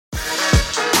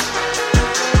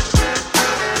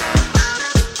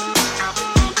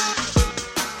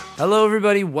Hello,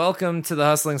 everybody. Welcome to the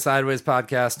Hustling Sideways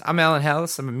podcast. I'm Alan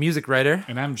Hallis. I'm a music writer.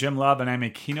 And I'm Jim Love, and I'm a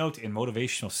keynote and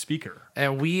motivational speaker.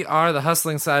 And we are the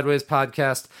Hustling Sideways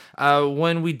podcast.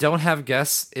 When we don't have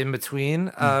guests in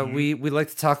between, we like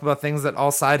to talk about things that all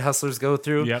side hustlers go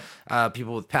through. Yep.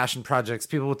 People with passion projects,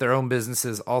 people with their own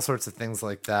businesses, all sorts of things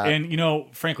like that.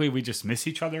 And, frankly, we just miss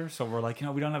each other. So we're like,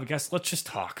 we don't have a guest. Let's just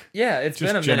talk. Yeah, it's just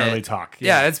been a generally minute. talk.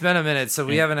 Yeah, it's been a minute. So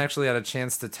we haven't actually had a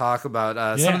chance to talk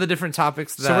about some of the different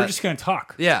topics that... So we're just going to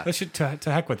talk. Yeah. Let's to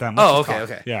heck with them. Oh, Let's okay, talk.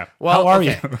 okay. Yeah. Well, how are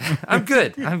okay. you?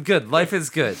 I'm good. Life is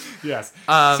good. Yes.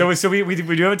 So we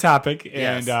do have a topic,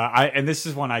 and Yes. And this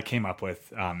is one I came up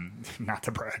with, not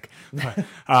to brag,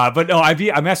 but no,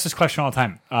 I'm asked this question all the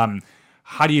time.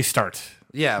 How do you start?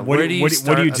 Yeah, What where do you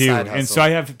start what do you a do? side And hustle? so I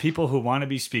have people who want to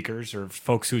be speakers or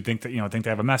folks who think that think they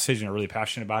have a message and are really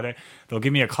passionate about it. They'll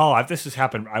give me a call. This has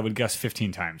happened, I would guess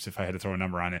 15 times if I had to throw a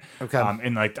number on it. Okay.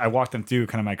 And I walk them through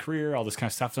kind of my career, all this kind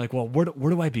of stuff. They're like, well,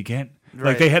 where do I begin?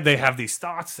 Right. Like they have these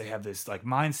thoughts, they have this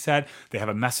mindset, they have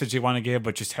a message they want to give,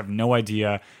 but just have no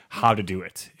idea how to do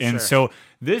it. And Sure. so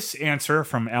this answer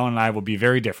from Alan and I will be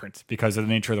very different because of the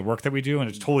nature of the work that we do, and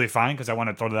it's totally fine because I want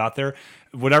to throw that out there.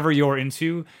 Whatever you're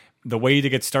into, the way to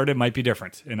get started might be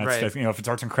different, and that's Right. if it's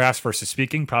arts and crafts versus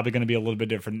speaking, probably going to be a little bit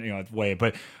different way.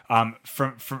 But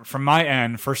from my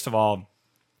end, first of all,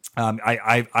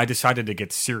 I decided to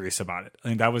get serious about it. I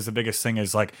think that was the biggest thing.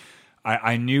 Is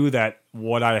I knew that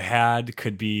what I had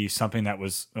could be something that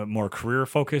was more career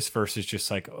focused versus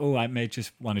just I may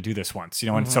just want to do this once,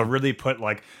 And so really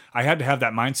I had to have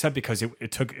that mindset because it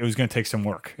was going to take some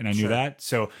work, and I knew that.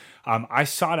 So I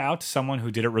sought out someone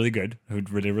who did it really good, who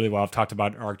did it really well. I've talked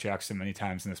about Ark Jackson many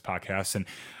times in this podcast, and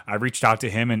I reached out to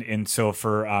him, and so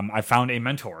I found a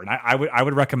mentor, and I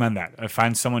would recommend that. I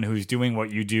find someone who's doing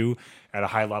what you do at a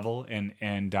high level, and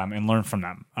learn from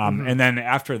them. And then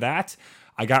after that,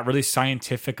 I got really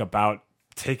scientific about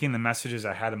taking the messages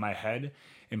I had in my head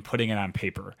and putting it on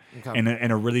paper in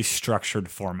a really structured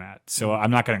format. So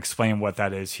I'm not going to explain what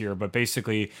that is here, but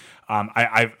basically,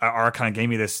 Ara kind of gave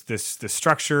me this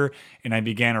structure, and I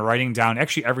began writing down.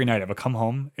 Actually, every night I would come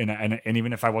home, and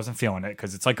even if I wasn't feeling it,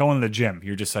 because it's like going to the gym.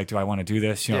 You're just like, do I want to do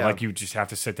this? You just have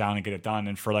to sit down and get it done.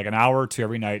 And for an hour or two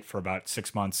every night for about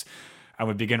 6 months, I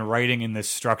would begin writing in this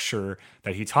structure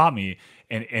that he taught me,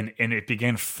 and it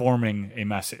began forming a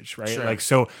message, right? Sure.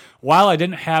 So while I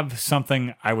didn't have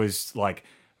something I was like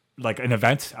an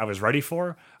event I was ready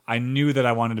for, I knew that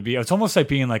I wanted to be. It's almost like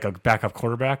being like a backup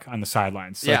quarterback on the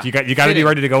sidelines. Like you got to be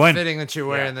ready to go in. Fitting that you're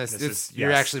wearing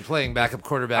you're actually playing backup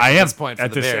quarterback at this point for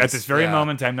at the Bears. At this very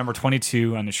moment, I'm number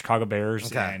 22 on the Chicago Bears,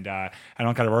 Okay. and I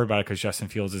don't got to worry about it because Justin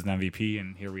Fields is an MVP,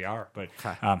 and here we are. But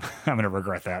I'm going to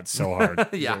regret that so hard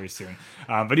very soon.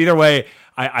 But either way,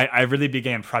 I really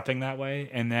began prepping that way,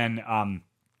 and then.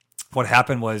 What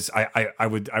happened was I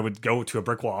would go to a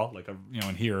brick wall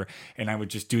in here, and I would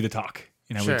just do the talk.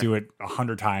 I would do it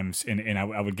 100 times, and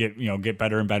I would get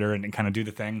better and better, and kind of do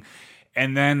the thing.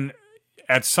 And then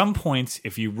at some point,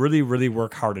 if you really, really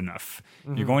work hard enough,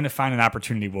 you're going to find an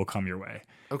opportunity will come your way.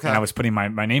 Okay. And I was putting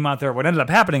my name out there. What ended up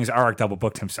happening is Arak double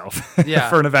booked himself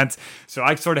for an event. So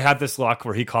I sort of had this luck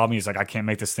where he called me. He's like, I can't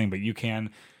make this thing, but you can.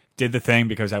 Did the thing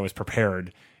because I was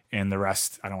prepared. And the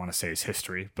rest, I don't want to say is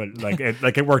history, but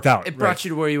it worked out. It brought you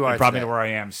to where you are. It brought today. me to where I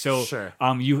am. So, Sure.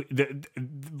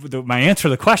 My answer to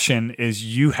the question is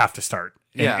you have to start.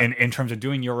 In terms of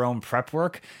doing your own prep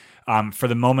work, for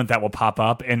the moment that will pop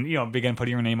up, and begin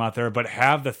putting your name out there, but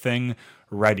have the thing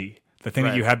ready. The thing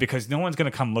that you have, because no one's going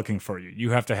to come looking for you. You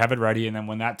have to have it ready, and then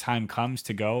when that time comes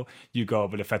to go, you go.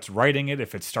 But if it's writing it,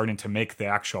 if it's starting to make the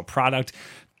actual product,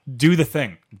 do the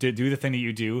thing. Do the thing that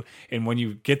you do, and when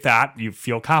you get that, you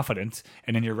feel confident,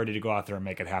 and then you're ready to go out there and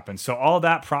make it happen. So all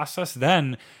that process,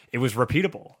 then it was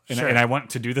repeatable, and I went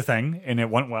to do the thing, and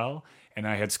it went well. And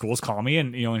I had schools call me,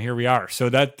 and and here we are. So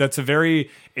that's a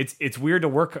very it's weird to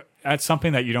work at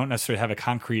something that you don't necessarily have a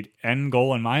concrete end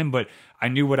goal in mind, but I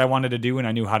knew what I wanted to do, and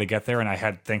I knew how to get there, and I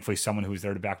had thankfully someone who was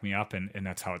there to back me up, and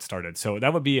that's how it started. So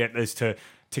that would be it, is to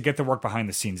get the work behind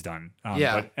the scenes done.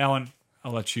 But Alan,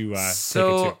 I'll let you take it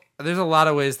too. There's a lot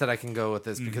of ways that I can go with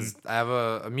this because I have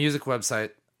a music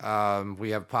website. We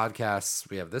have podcasts.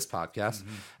 We have this podcast.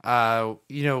 I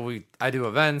do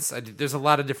events. There's a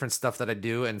lot of different stuff that I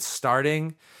do, and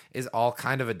starting is all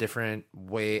kind of a different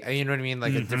way. You know what I mean?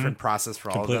 Like a different process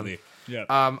for all of them.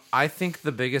 Yeah. I think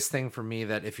the biggest thing for me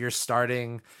that if you're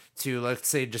starting to, let's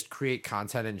say, just create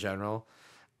content in general,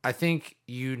 I think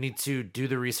you need to do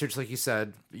the research, like you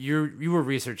said. You were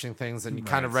researching things and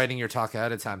kind of writing your talk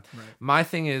ahead of time. Right. My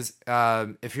thing is,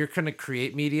 if you're going to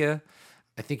create media,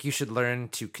 I think you should learn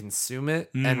to consume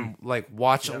it and like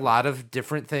watch a lot of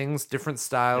different things, different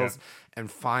styles,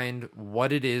 and find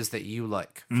what it is that you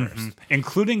like first.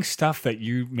 Including stuff that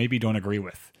you maybe don't agree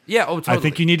with. Yeah, oh, totally. I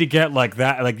think you need to get like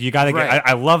that. Like you got to Right. get.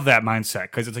 I love that mindset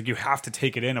because it's like you have to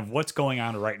take it in of what's going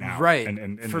on right now. Right.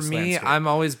 In for this me, landscape. I'm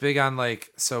always big on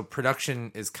like, so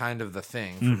production is kind of the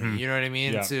thing for me. You know what I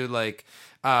mean? Yeah. To like,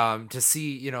 to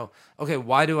see, you know, okay,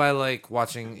 why do I like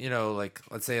watching, you know, like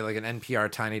let's say like an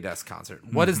NPR Tiny Desk concert?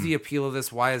 What is the appeal of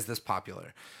this? Why is this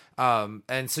popular?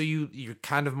 And so you're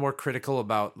kind of more critical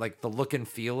about like the look and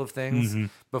feel of things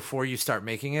before you start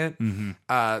making it.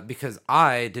 Because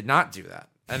I did not do that.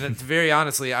 And it's very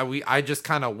honestly, I just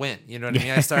kind of went, you know what I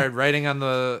mean? I started writing on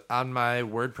my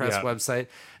WordPress website.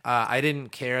 I didn't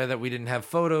care that we didn't have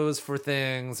photos for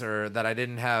things or that I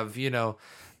didn't have, you know,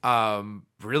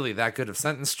 really that good of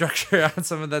sentence structure on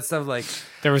some of that stuff. Like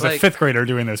there was a fifth grader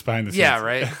doing this behind the scenes. yeah,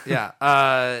 right.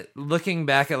 Yeah. Looking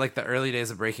back at like the early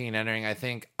days of breaking and entering, I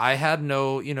think I had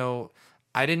no, you know,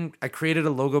 I created a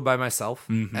logo by myself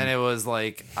and it was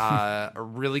like a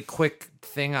really quick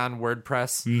thing on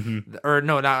WordPress or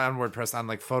no, not on WordPress, on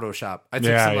like Photoshop. I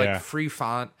took some like free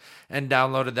font and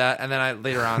downloaded that. And then I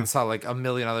later on saw like a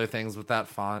million other things with that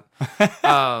font.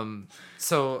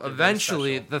 So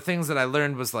eventually the things that I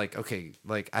learned was like, okay,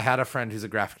 like I had a friend who's a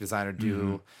graphic designer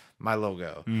do my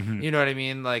logo. You know what I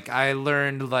mean? Like I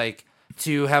learned like,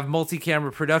 to have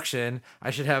multi-camera production,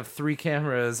 I should have 3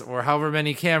 cameras or however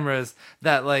many cameras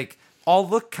that like all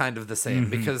look kind of the same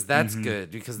because that's good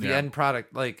because the end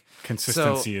product like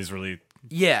consistency is really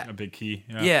a big key.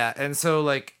 Yeah. And so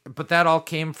like, but that all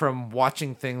came from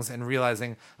watching things and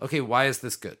realizing, okay, why is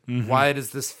this good? Why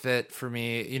does this fit for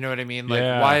me? You know what I mean?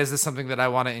 Like, why is this something that I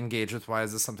want to engage with? Why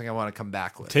is this something I want to come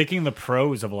back with? Taking the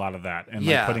pros of a lot of that and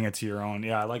like putting it to your own.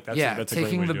 Yeah, I like that. That's a great way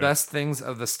taking to the do best things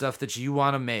of the stuff that you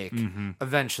want to make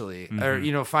eventually, or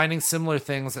you know, finding similar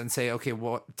things and say, okay,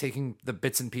 well, taking the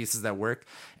bits and pieces that work.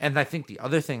 And I think the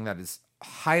other thing that is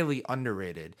highly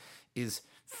underrated is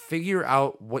figure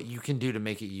out what you can do to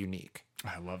make it unique.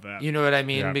 I love that. You know what I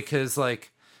mean? Because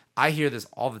like I hear this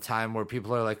all the time where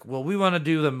people are like, well, we want to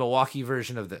do the Milwaukee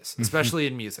version of this, especially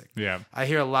in music. I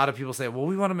hear a lot of people say, well,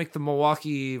 we want to make the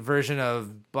Milwaukee version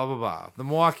of blah, blah, blah, the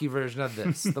Milwaukee version of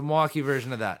this, the Milwaukee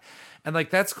version of that. And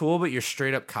like, that's cool, but you're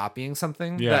straight up copying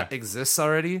something that exists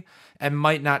already and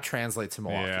might not translate to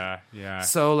Milwaukee.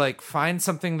 So like find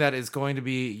something that is going to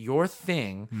be your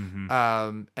thing,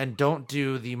 and don't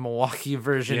do the Milwaukee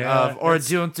version of, or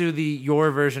don't do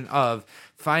your version of.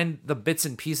 Find the bits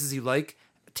and pieces you like,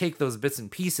 take those bits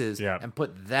and pieces and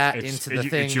put that into the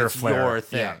thing that's your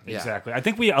thing. Exactly. I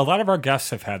think a lot of our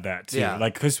guests have had that too.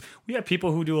 Like, because we have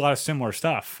people who do a lot of similar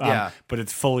stuff, but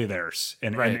it's fully theirs.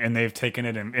 And they've taken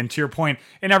it. And to your point,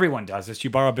 and everyone does this, you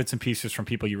borrow bits and pieces from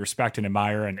people you respect and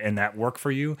admire and that work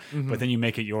for you, but then you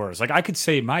make it yours. Like I could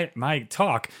say my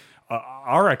talk,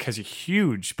 Arik has a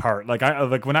huge part. Like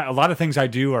a lot of things I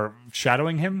do are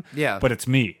shadowing him, but it's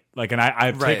me. Like, and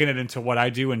I've taken it into what I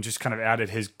do and just kind of added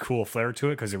his cool flair to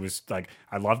it because it was like,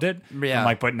 I loved it. I'm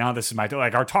like, but now this is like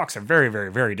our talks are very,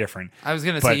 very, very different. I was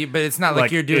going to say, but it's not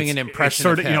like you're doing an impression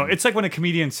sort of him. You know, it's like when a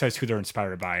comedian says who they're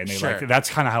inspired by and they like, that's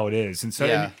kind of how it is. And so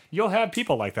and you'll have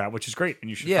people like that, which is great. And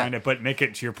you should find it, but make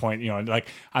it to your point, you know, like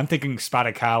I'm thinking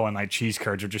spotted cow and like cheese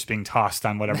curds are just being tossed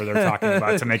on whatever they're talking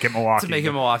about to make it Milwaukee.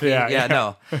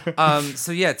 No.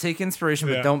 So take inspiration,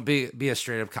 but don't be a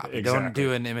straight up copy. Exactly. Don't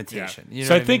do an imitation. You know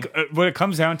so I think what it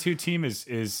comes down to, team, is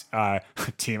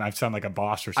team. I sound like a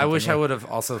boss or something. I wish I would have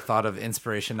also thought of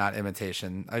inspiration, not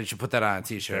imitation. I should put that on a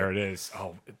t-shirt. There it is.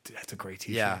 Oh, that's a great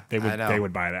t-shirt. Yeah, they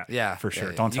would buy that. Yeah, for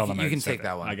sure. Don't tell them you can take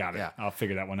that one. I got it. Yeah. I'll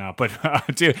figure that one out. But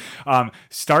dude,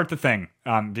 start the thing.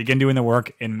 Begin doing the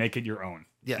work and make it your own.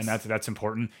 Yes. And that's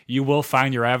important. You will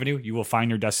find your avenue. You will find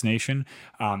your destination.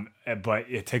 But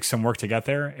it takes some work to get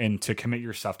there and to commit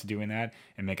yourself to doing that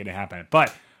and making it happen.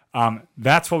 But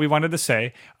that's what we wanted to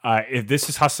say. If this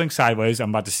is Hustling Sideways, I'm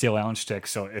about to steal Alan's stick,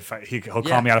 so he'll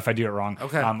call me out if I do it wrong.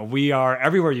 Okay. We are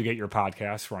everywhere you get your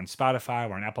podcasts. We're on Spotify.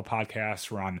 We're on Apple Podcasts.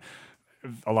 We're on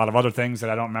a lot of other things that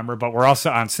I don't remember, but we're also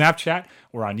on Snapchat.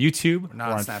 We're on YouTube. We're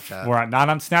not on Snapchat. We're not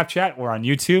on Snapchat. We're on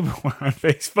YouTube. We're on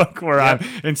Facebook. We're on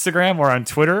Instagram. We're on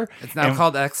Twitter. It's now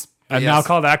called X. And now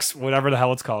called X, whatever the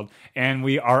hell it's called. And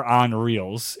we are on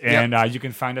Reels. And you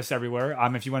can find us everywhere.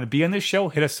 If you want to be on this show,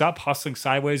 hit us up,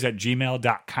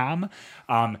 hustlingsideways@gmail.com.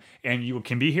 And you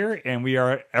can be here. And we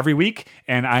are every week.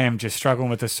 And I am just struggling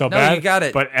with this so bad. No, you got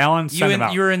it. But Alan, send them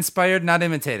out. You were inspired, not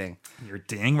imitating. You're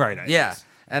dang right.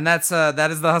 And that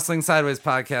is the Hustling Sideways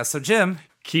podcast. So, Jim,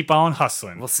 keep on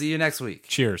hustling. We'll see you next week.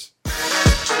 Cheers.